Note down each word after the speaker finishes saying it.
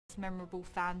Memorable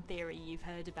fan theory you've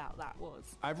heard about that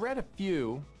was? I've read a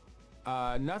few.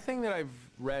 Nothing that I've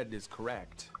read is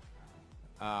correct.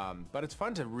 But it's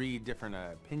fun to read different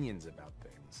opinions about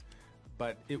things.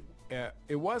 But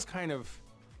it was kind of,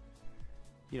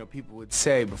 you know, people would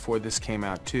say before this came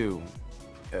out too,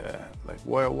 like,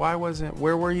 why wasn't,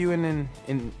 where were you in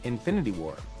Infinity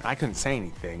War? I couldn't say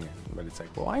anything, but it's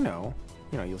like, well, I know.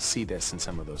 You know, you'll see this and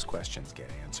some of those questions get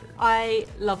answered. I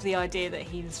love the idea that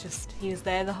he was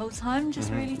there the whole time,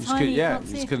 just really tiny. You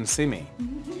just couldn't see me.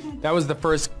 That was the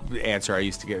first answer I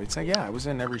used to get. It's like, yeah, I was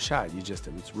in every shot.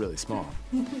 It was really small.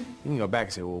 You can go back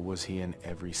and say, well, was he in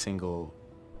every single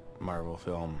Marvel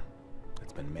film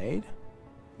that's been made?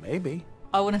 Maybe.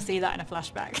 I want to see that in a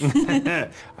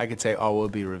flashback. I could say all will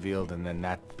be revealed, and then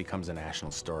that becomes a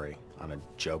national story on a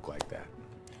joke like that.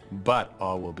 But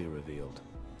all will be revealed.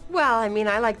 Well, I mean,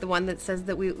 I like the one that says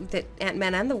that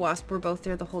Ant-Man and the Wasp were both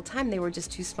there the whole time. They were just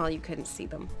too small, you couldn't see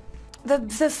them.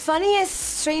 The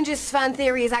funniest, strangest fan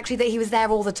theory is actually that he was there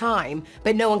all the time,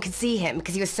 but no one could see him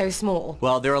because he was so small.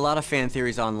 Well, there are a lot of fan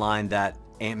theories online that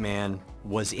Ant-Man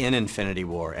was in Infinity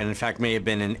War, and in fact may have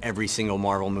been in every single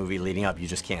Marvel movie leading up. You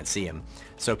just can't see him.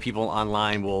 So people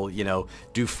online will, you know,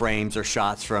 do frames or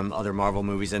shots from other Marvel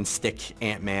movies and stick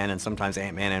Ant-Man and sometimes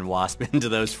Ant-Man and Wasp into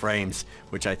those frames,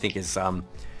 which I think is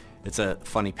it's a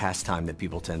funny pastime that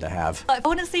people tend to have. I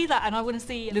want to see that, and I want to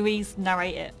see Louise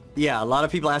narrate it. Yeah, a lot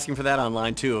of people asking for that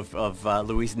online too, of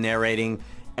Louise narrating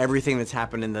everything that's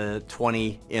happened in the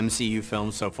 20 MCU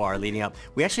films so far leading up.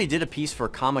 We actually did a piece for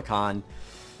Comic-Con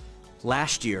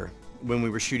last year when we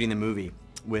were shooting the movie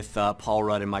with Paul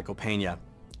Rudd and Michael Pena.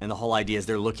 And the whole idea is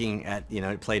they're looking at, you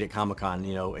know, it played at Comic-Con,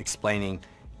 you know, explaining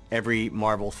every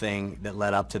Marvel thing that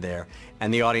led up to there.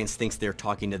 And the audience thinks they're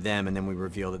talking to them, and then we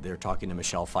reveal that they're talking to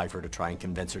Michelle Pfeiffer to try and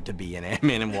convince her to be in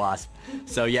Ant-Man and Wasp.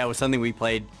 So yeah, it was something we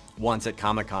played once at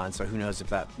Comic-Con, so who knows if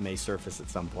that may surface at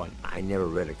some point. I never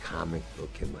read a comic book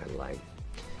in my life.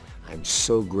 I'm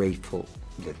so grateful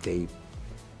that they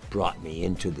brought me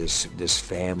into this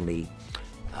family.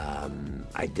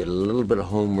 I did a little bit of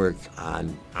homework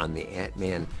on the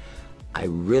Ant-Man. I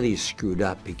really screwed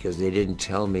up because they didn't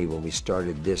tell me when we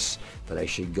started this that I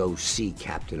should go see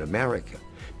Captain America.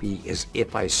 Because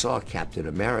if I saw Captain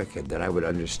America, then I would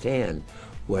understand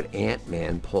what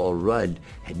Ant-Man, Paul Rudd,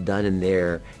 had done in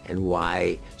there and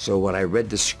why. So when I read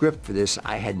the script for this,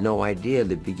 I had no idea at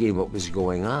the beginning what was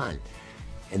going on.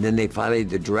 And then they finally,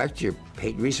 the director,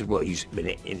 Peyton Reese, said, well, he's been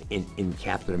in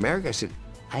Captain America. I said,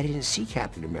 I didn't see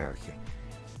Captain America.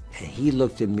 And he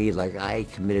looked at me like I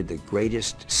committed the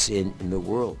greatest sin in the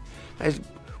world. I said,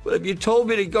 well, if you told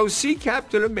me to go see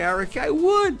Captain America, I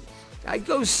would. I'd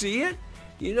go see it,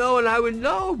 you know, and I would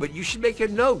know, but you should make a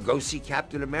note. Go see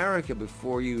Captain America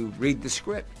before you read the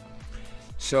script.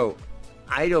 So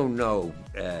I don't know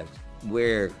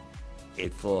where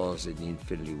it falls in the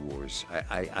Infinity Wars.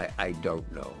 I don't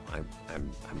know.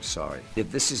 I'm sorry.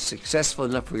 If this is successful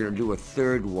enough, we're going to do a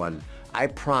third one. I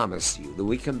promise you that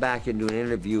we come back and do an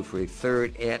interview for a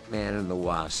third Ant-Man and the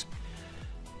Wasp.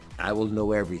 I will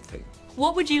know everything.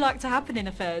 What would you like to happen in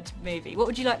a third movie? What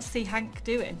would you like to see Hank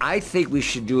doing? I think we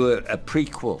should do a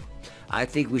prequel. I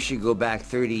think we should go back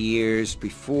 30 years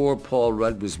before Paul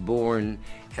Rudd was born,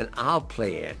 and I'll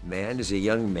play Ant-Man as a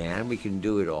young man. We can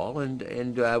do it all,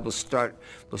 and we'll start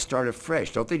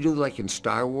afresh. Don't they do like in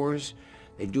Star Wars?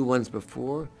 They do ones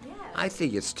before? Yeah. I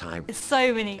think it's time. There's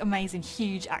so many amazing,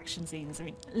 huge action scenes. I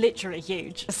mean, literally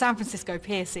huge. The San Francisco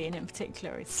Pier scene in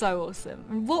particular is so awesome.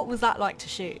 And what was that like to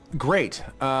shoot? Great.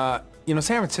 You know,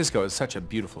 San Francisco is such a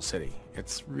beautiful city.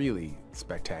 It's really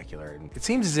spectacular. And it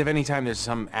seems as if anytime there's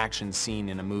some action scene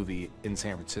in a movie in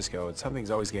San Francisco,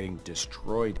 something's always getting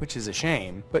destroyed, which is a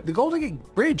shame. But the Golden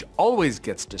Gate Bridge always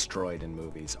gets destroyed in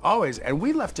movies, always, and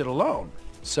we left it alone.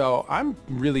 So I'm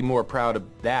really more proud of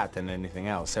that than anything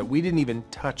else, that we didn't even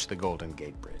touch the Golden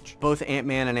Gate Bridge. Both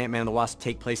Ant-Man and Ant-Man and the Wasp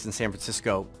take place in San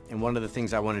Francisco, and one of the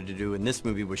things I wanted to do in this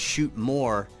movie was shoot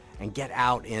more and get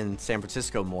out in San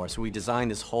Francisco more. So we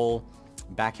designed this whole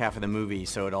back half of the movie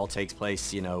so it all takes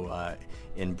place, you know,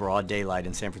 in broad daylight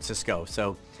in San Francisco.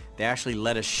 So they actually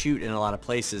let us shoot in a lot of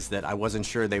places that I wasn't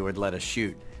sure they would let us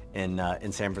shoot in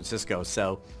San Francisco.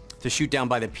 So to shoot down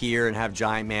by the pier and have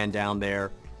Giant Man down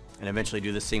there and eventually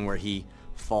do this scene where he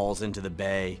falls into the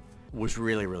bay was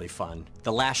really, really fun.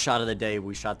 The last shot of the day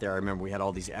we shot there, I remember we had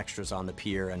all these extras on the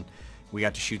pier, and we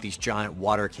got to shoot these giant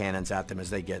water cannons at them as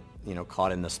they get, you know,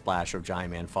 caught in the splash of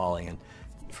Giant Man falling. And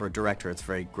for a director, it's a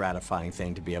very gratifying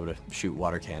thing to be able to shoot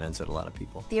water cannons at a lot of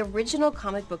people. The original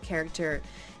comic book character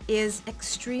is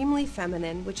extremely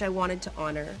feminine, which I wanted to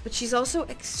honor, but she's also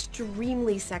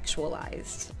extremely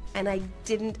sexualized, and I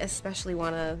didn't especially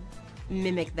want to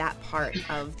mimic that part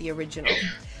of the original.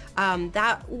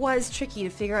 That was tricky to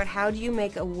figure out. How do you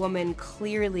make a woman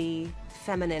clearly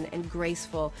feminine and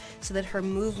graceful so that her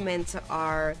movements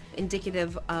are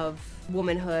indicative of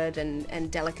womanhood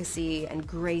and delicacy and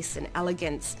grace and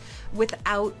elegance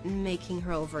without making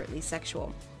her overtly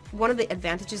sexual? One of the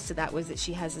advantages to that was that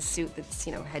she has a suit that's,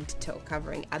 you know, head to toe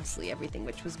covering absolutely everything,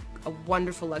 which was a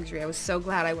wonderful luxury. I was so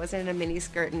glad I wasn't in a mini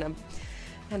skirt and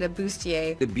a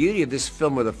bustier. The beauty of this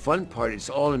film, or the fun part, it's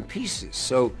all in pieces.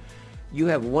 So you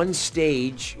have one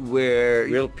stage where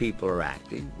real people are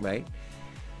acting, right?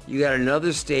 You got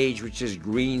another stage which is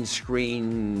green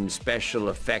screen special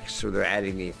effects, so they're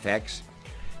adding the effects.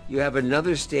 You have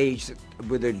another stage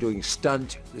where they're doing the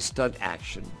stunt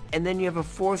action. And then you have a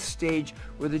fourth stage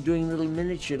where they're doing little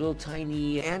miniature, little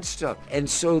tiny ant stuff. And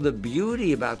so the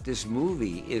beauty about this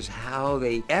movie is how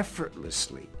they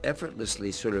effortlessly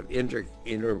sort of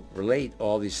interrelate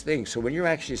all these things. So when you're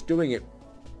actually just doing it,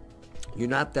 you're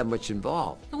not that much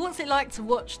involved. So what's it like to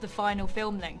watch the final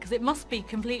film then? Because it must be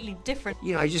completely different.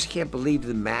 You know, I just can't believe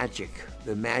the magic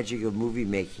of movie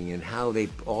making and how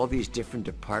all these different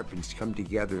departments come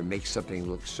together and make something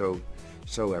look so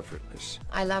effortless.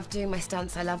 I love doing my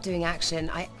stunts. I love doing action.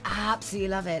 I absolutely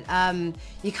love it.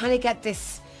 You kind of get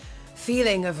this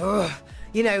feeling of,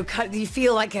 you know, you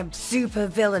feel like a super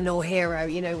villain or hero,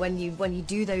 you know, when you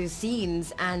do those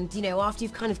scenes. And, you know, after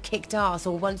you've kind of kicked ass,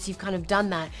 or once you've kind of done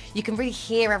that, you can really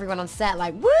hear everyone on set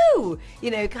like, woo,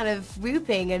 you know, kind of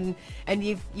whooping, and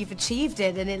you've achieved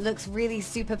it, and it looks really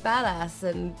super badass.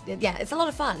 And yeah, it's a lot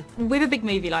of fun. With a big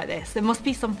movie like this, there must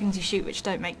be some things you shoot which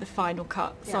don't make the final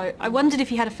cut. Yeah. So I wondered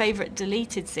if you had a favourite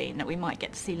deleted scene that we might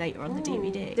get to see later on the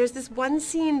DVD. There's this one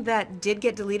scene that did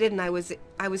get deleted, and I was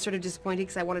sort of disappointed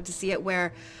because I wanted to see it, where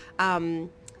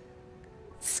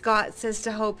Scott says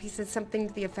to Hope, he says something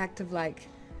to the effect of like,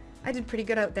 I did pretty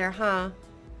good out there, huh?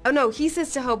 Oh no, he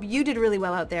says to Hope, you did really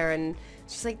well out there, and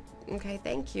she's like, okay,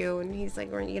 thank you. And he's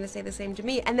like, aren't you going to say the same to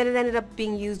me? And then it ended up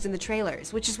being used in the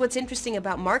trailers, which is what's interesting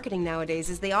about marketing nowadays,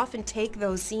 is they often take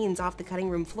those scenes off the cutting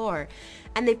room floor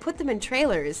and they put them in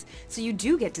trailers, so you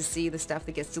do get to see the stuff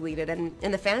that gets deleted, and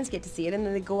the fans get to see it, and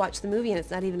then they go watch the movie and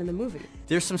it's not even in the movie.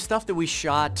 There's some stuff that we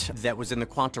shot that was in the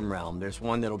quantum realm. There's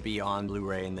one that'll be on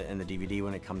Blu-ray and the DVD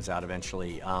when it comes out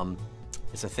eventually.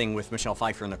 It's a thing with Michelle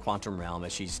Pfeiffer in the quantum realm,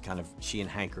 that she and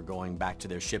Hank are going back to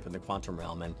their ship in the quantum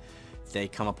realm, and they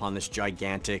come upon this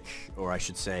gigantic, or I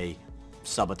should say,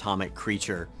 subatomic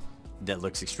creature that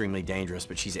looks extremely dangerous,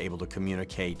 but she's able to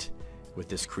communicate with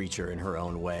this creature in her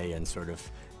own way, and sort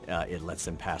of it lets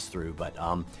them pass through. But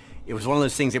it was one of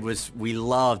those things we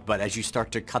loved, but as you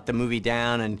start to cut the movie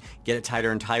down and get it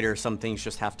tighter and tighter, some things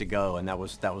just have to go, and that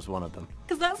was one of them.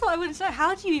 Because that's what I wanted to know.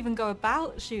 How do you even go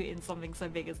about shooting something so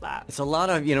big as that? It's a lot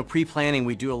of, you know, pre-planning.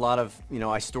 We do a lot of, you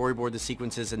know, I storyboard the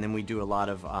sequences, and then we do a lot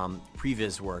of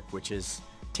previs work, which is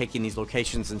taking these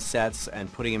locations and sets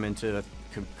and putting them into a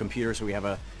computer, so we have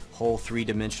a whole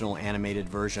three-dimensional animated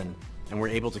version, and we're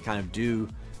able to kind of do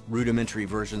rudimentary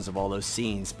versions of all those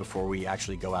scenes before we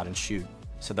actually go out and shoot.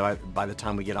 So that by the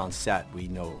time we get on set, we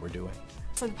know what we're doing.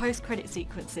 So the post-credit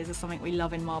sequences are something we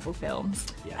love in Marvel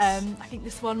films. Yes. I think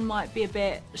this one might be a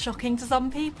bit shocking to some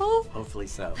people. Hopefully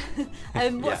so.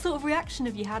 What sort of reaction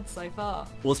have you had so far?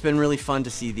 Well, it's been really fun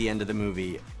to see the end of the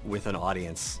movie with an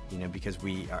audience, you know, because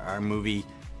our movie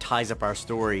ties up our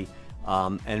story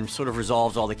and sort of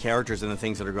resolves all the characters and the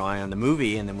things that are going on in the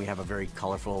movie, and then we have a very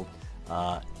colorful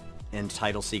end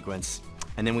title sequence.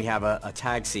 And then we have a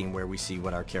tag scene where we see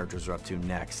what our characters are up to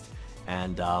next.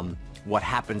 And what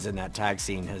happens in that tag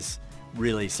scene has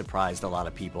really surprised a lot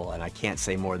of people, and I can't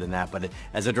say more than that, but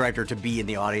as a director, to be in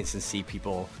the audience and see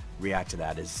people react to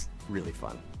that is really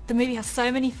fun. The movie has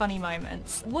so many funny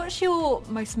moments. What's your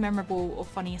most memorable or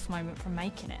funniest moment from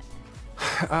making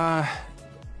it?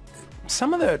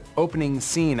 Some of the opening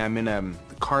scene, I'm in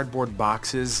cardboard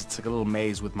boxes. It's like a little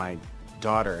maze with my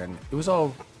daughter, and it was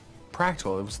all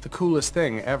practical. It was the coolest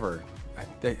thing ever. I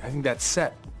think that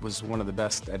set was one of the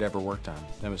best I'd ever worked on.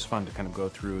 It was fun to kind of go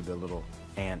through the little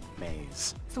ant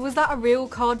maze. So was that a real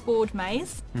cardboard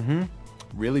maze? Mm-hmm.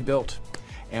 Really built.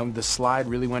 And the slide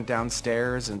really went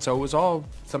downstairs, and so it was all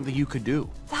something you could do.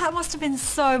 That must have been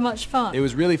so much fun. It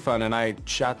was really fun, and I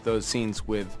shot those scenes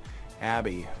with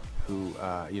Abby, who,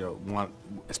 you know,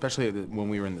 especially when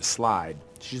we were in the slide,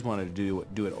 she just wanted to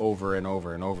do it over and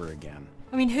over and over again.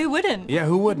 I mean, who wouldn't? Yeah,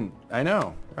 who wouldn't? I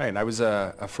know, right? I was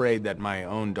afraid that my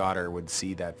own daughter would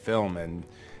see that film and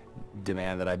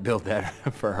demand that I build that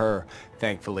for her.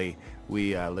 Thankfully,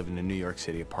 we live in a New York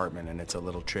City apartment, and it's a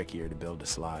little trickier to build a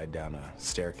slide down a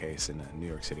staircase in a New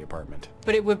York City apartment.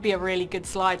 But it would be a really good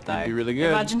slide, though. It'd be really good.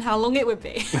 Imagine how long it would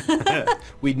be.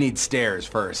 We'd need stairs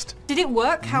first. Did it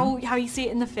work how you see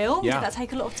it in the film? Yeah. Did that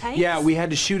take a lot of takes? Yeah, we had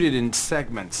to shoot it in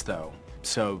segments, though.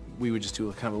 So we would just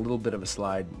do kind of a little bit of a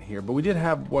slide here. But we did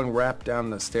have one wrap down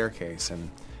the staircase, and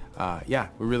yeah,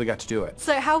 we really got to do it.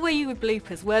 So how were you with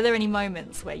bloopers? Were there any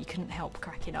moments where you couldn't help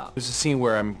cracking up? There's a scene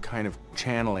where I'm kind of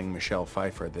channeling Michelle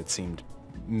Pfeiffer that seemed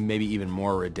maybe even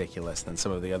more ridiculous than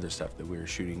some of the other stuff that we were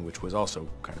shooting, which was also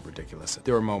kind of ridiculous.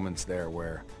 There were moments there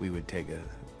where we would take a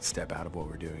step out of what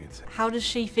we're doing. How does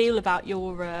she feel about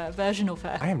your version of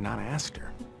her? I have not asked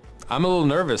her. I'm a little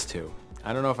nervous too.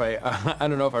 I don't know if I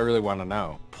don't know if I really want to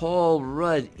know. Paul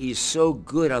Rudd is so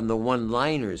good on the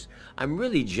one-liners. I'm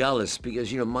really jealous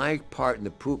because, you know, my part in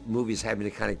the movie is having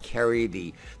to kind of carry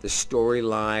the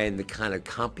storyline, the kind of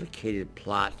complicated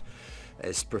plot.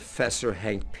 As Professor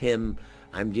Hank Pym,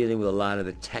 I'm dealing with a lot of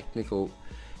the technical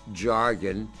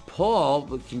jargon.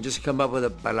 Paul can just come up with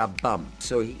a ba-da-bum.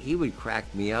 So he would crack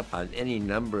me up on any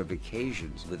number of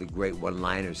occasions with the great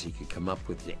one-liners he could come up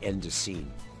with to end a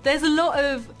scene. There's a lot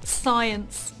of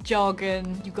science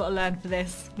jargon you've got to learn for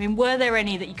this. I mean, were there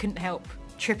any that you couldn't help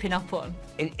tripping up on?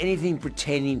 And anything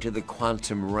pertaining to the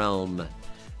quantum realm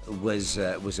was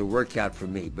a workout for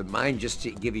me. But mine, just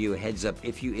to give you a heads up,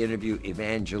 if you interview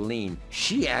Evangeline,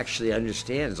 she actually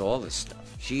understands all this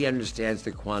stuff. She understands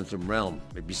the quantum realm.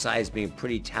 Besides being a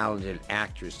pretty talented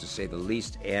actress, to say the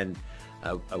least, and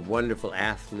a wonderful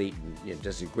athlete, and, you know,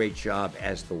 does a great job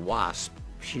as the Wasp,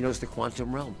 she knows the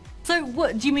quantum realm. So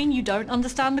what, do you mean you don't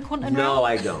understand the quantum realm? No,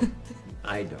 I don't.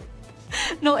 I don't.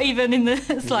 Not even in the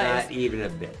slightest? Not even a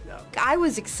bit, no. I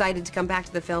was excited to come back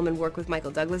to the film and work with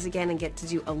Michael Douglas again and get to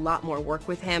do a lot more work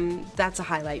with him. That's a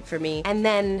highlight for me. And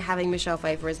then having Michelle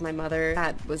Pfeiffer as my mother,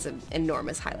 that was an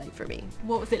enormous highlight for me.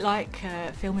 What was it like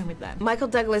filming with them? Michael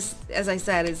Douglas, as I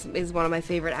said, is one of my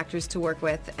favorite actors to work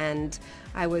with, and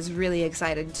I was really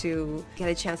excited to get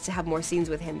a chance to have more scenes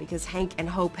with him because Hank and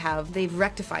Hope they've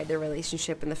rectified their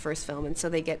relationship in the first film, and so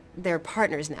they're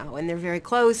partners now, and they're very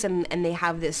close, and they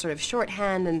have this sort of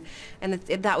shorthand, and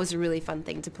that was a really fun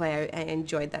thing to play. I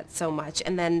enjoyed that so much.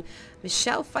 And then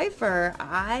Michelle Pfeiffer,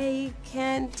 I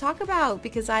can't talk about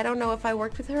because I don't know if I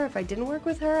worked with her, if I didn't work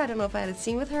with her. I don't know if I had a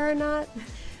scene with her or not.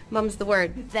 Mum's the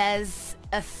word. There's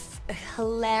a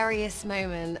hilarious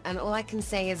moment, and all I can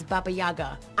say is Baba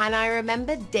Yaga. And I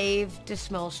remember Dave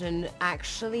Dishmulshan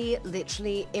actually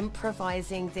literally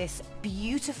improvising this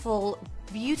beautiful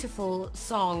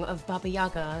song of Baba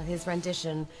Yaga, his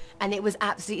rendition, and it was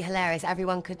absolutely hilarious.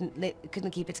 Everyone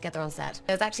couldn't keep it together on set.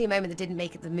 There was actually a moment that didn't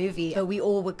make it the movie, but we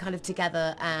all were kind of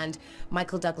together, and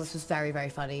Michael Douglas was very, very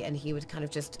funny, and he would kind of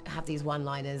just have these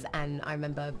one-liners, and I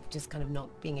remember just kind of not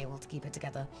being able to keep it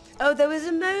together. Oh, there was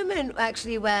a moment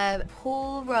actually where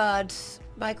Paul Rudd,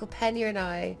 Michael Pena and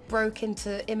I broke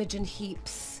into Imogen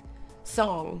Heap's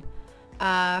song.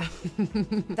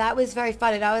 That was very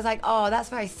fun, and I was like, oh, that's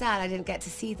very sad I didn't get to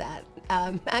see that.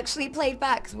 Actually played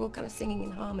back because we were kind of singing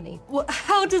in harmony. Well,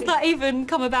 how does that even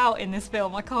come about in this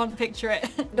film? I can't picture it.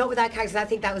 Not with that character. I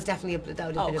think that was definitely that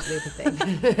would have been a blooper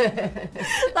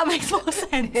thing. That makes more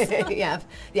sense. yeah,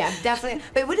 definitely.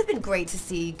 But it would have been great to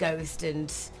see Ghost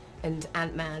and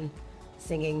Ant-Man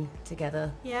singing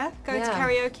together. Yeah, go to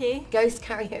karaoke. Ghost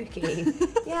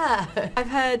karaoke. Yeah. I've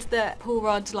heard that Paul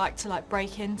Rudd liked to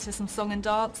break into some song and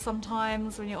dance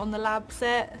sometimes when you're on the lab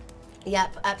set.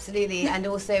 Yep, absolutely. And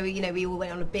also, you know, we all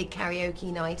went on a big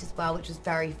karaoke night as well, which was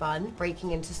very fun, breaking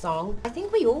into song. I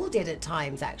think we all did at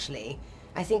times, actually.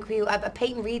 I think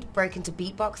Peyton Reed broke into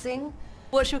beatboxing.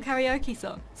 What's your karaoke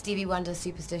song? Stevie Wonder's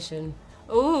Superstition.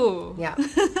 Ooh. Yeah,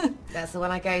 that's the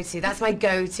one I go to. That's my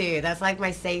go-to. That's like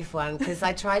my safe one, because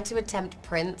I tried to attempt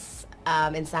Prince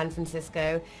in San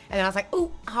Francisco, and I was like, oh,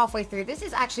 halfway through, this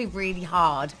is actually really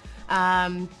hard.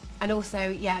 And also,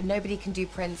 yeah, nobody can do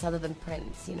Prince other than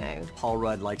Prince, you know. Paul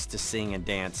Rudd likes to sing and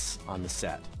dance on the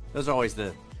set. Those are always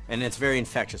and it's very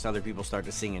infectious. Other people start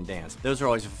to sing and dance. Those are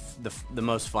always the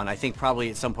most fun. I think probably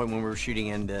at some point when we were shooting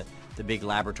in the big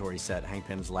laboratory set, Hank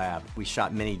Pym's lab, we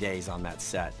shot many days on that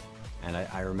set. And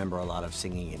I remember a lot of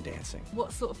singing and dancing.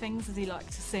 What sort of things does he like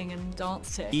to sing and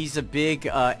dance to? He's a big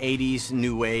 80s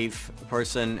new wave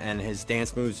person, and his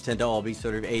dance moves tend to all be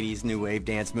sort of 80s new wave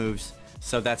dance moves.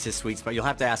 So that's his sweet spot. You'll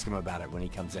have to ask him about it when he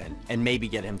comes in, and maybe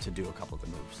get him to do a couple of the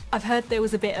moves. I've heard there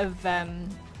was a bit of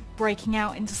breaking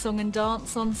out into song and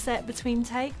dance on set between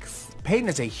takes. Peyton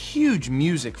is a huge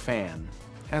music fan,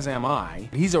 as am I.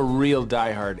 He's a real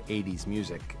diehard 80s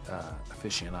music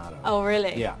aficionado. Oh,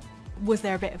 really? Yeah. Was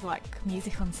there a bit of like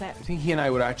music on set? I think he and I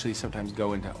would actually sometimes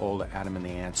go into old Adam and the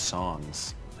Ants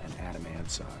songs and Adam Ant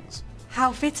songs.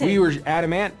 How fitting. We were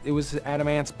it was Adam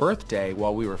Ant's birthday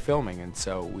while we were filming, and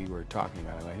so we were talking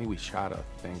about it. I think we shot a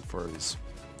thing for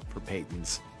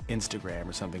Peyton's Instagram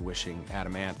or something, wishing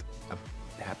Adam Ant a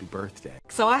happy birthday.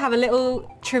 So I have a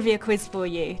little trivia quiz for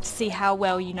you to see how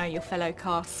well you know your fellow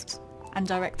cast and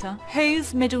director.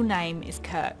 Whose middle name is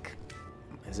Kirk?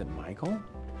 Is it Michael?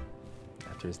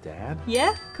 After his dad?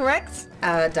 Yeah, correct?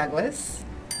 Douglas.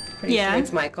 Pretty Yeah. sure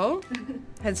it's Michael.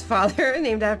 His father,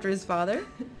 named after his father.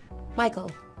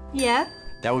 Michael. Yeah.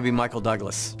 That would be Michael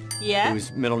Douglas, Yeah.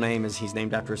 whose middle name is he's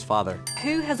named after his father.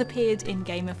 Who has appeared in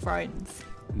Game of Thrones?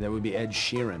 That would be Ed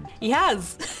Sheeran. He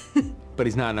has. But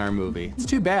he's not in our movie. It's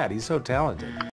too bad. He's so talented.